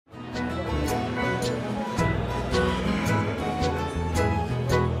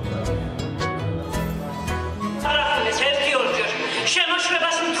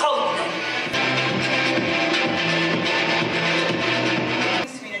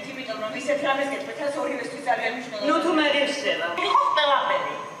ნუ თუ მე გიხსევა. იყო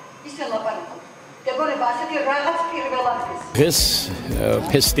ყველაფერი. ისე ლაპარაკობ. გეგონება ასეთი რაღაც პირველადის. დღეს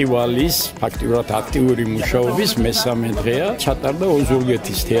ფესტივალის ფაქტიურად აქტიური მუშაობის მესამე დღეა. ჩატარდა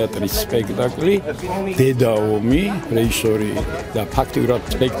ოზურგეთის თეატრის სპექტაკლი დედა ომი, რეჟისორი და ფაქტიურად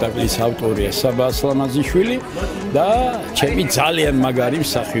სპექტაკლის ავტორია საბა ასლამაზიშვილი და ჩემი ძალიან მაგარი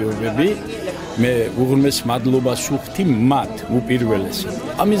მსახიობები. მე უღრმეს მადლობას ვუხდი მათ უპირველესად.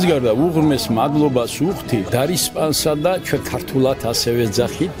 ამის გარდა უღრმეს მადლობას ვუხდი დარისპანსა და ჩვენ ქართულად ასევე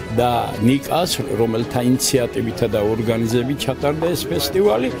ძახით და ნიკას, რომელთა ინიციატივითა და ორგანიზებით ჩატარდა ეს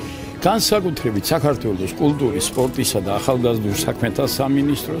ფესტივალი. განსაკუთრებით საქართველოს კულტურის, სპორტისა და ახალგაზრდობის საქმეთა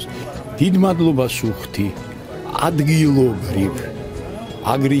სამინისტროს დიდ მადლობას ვუხდი ადგილობრივ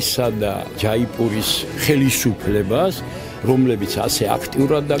აგრისა და ჯაიპურის ხელისუფლებას, რომლებიც ასე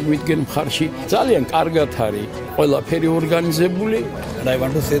აქტიურად დაგვიდგენ მხარში. ძალიან კარგად არის ყველაფერი ორგანიზებული. And I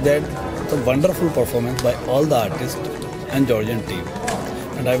want to say that it's a wonderful performance by all the artists and Georgian team.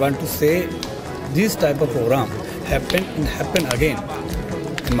 And I want to say this type of program happen again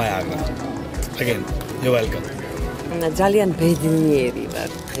in my Agra. Again, you're welcome. ძალიან ბედნიერი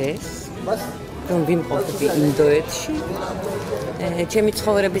ვარ დღეს, რომ ვიმყოფები ინდოეთში. ჩემი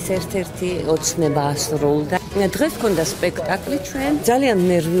ცხოვრების ერთ-ერთი ოცნება ასრულდა. დღეს მქონდა სპექტაკლი ჩვენ. ძალიან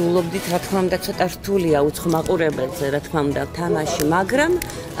ნერვიულობდით, რა თქმა უნდა, ცოტა რთულია უცხო მაყურებელზე, რა თქმა უნდა, თამაში, მაგრამ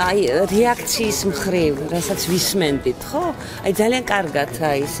აი რეაქციის მხრივ, რასაც ვისმენდით, ხო? აი ძალიან კარგად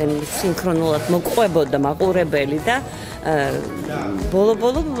აი ესე სინქრონულად მოყვებოდა მაყურებელი და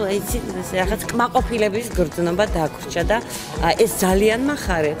ბოლო-ბოლო იცი რაღაც კმაყოფილების გრძნობა დაგვრჩა და ეს ძალიან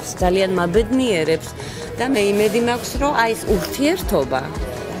מחარებს, ძალიან მაბედნიერებს და მე იმედი მაქვს, რომ აი ეს ურთიერთობა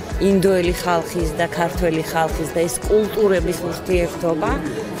ინდოელი ხალხის და ქართველი ხალხის და ეს კულტურების ურთიერთობა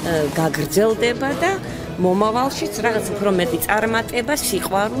გაგრძელდება და მომავალშიც რაღაც უფრო მეტი წარმატება,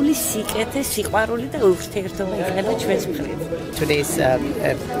 სიყვარული, სიკეთე, სიყვარული და ურთიერთობა იქნება ჩვენს მხრივ. Today's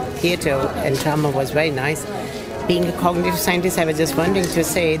theatre and drama was very nice. Being a cognitive scientist, I was just wanting to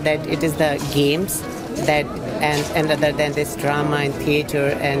say that it is the games that and other than this drama and theatre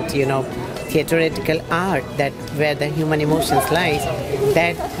and theatrical art that where the human emotions lies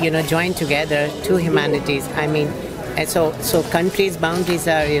that join together two humanities. I mean, so countries' boundaries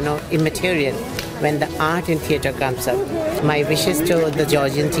are immaterial when the art in theatre comes up. My wishes to the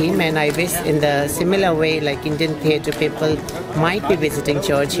Georgian team, and I wish in the similar way like Indian theatre people might be visiting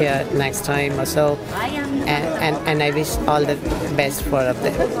Georgia next time or so, and I wish all the best for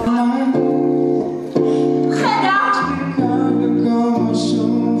them.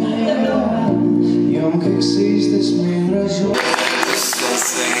 Young kid sees this mirror.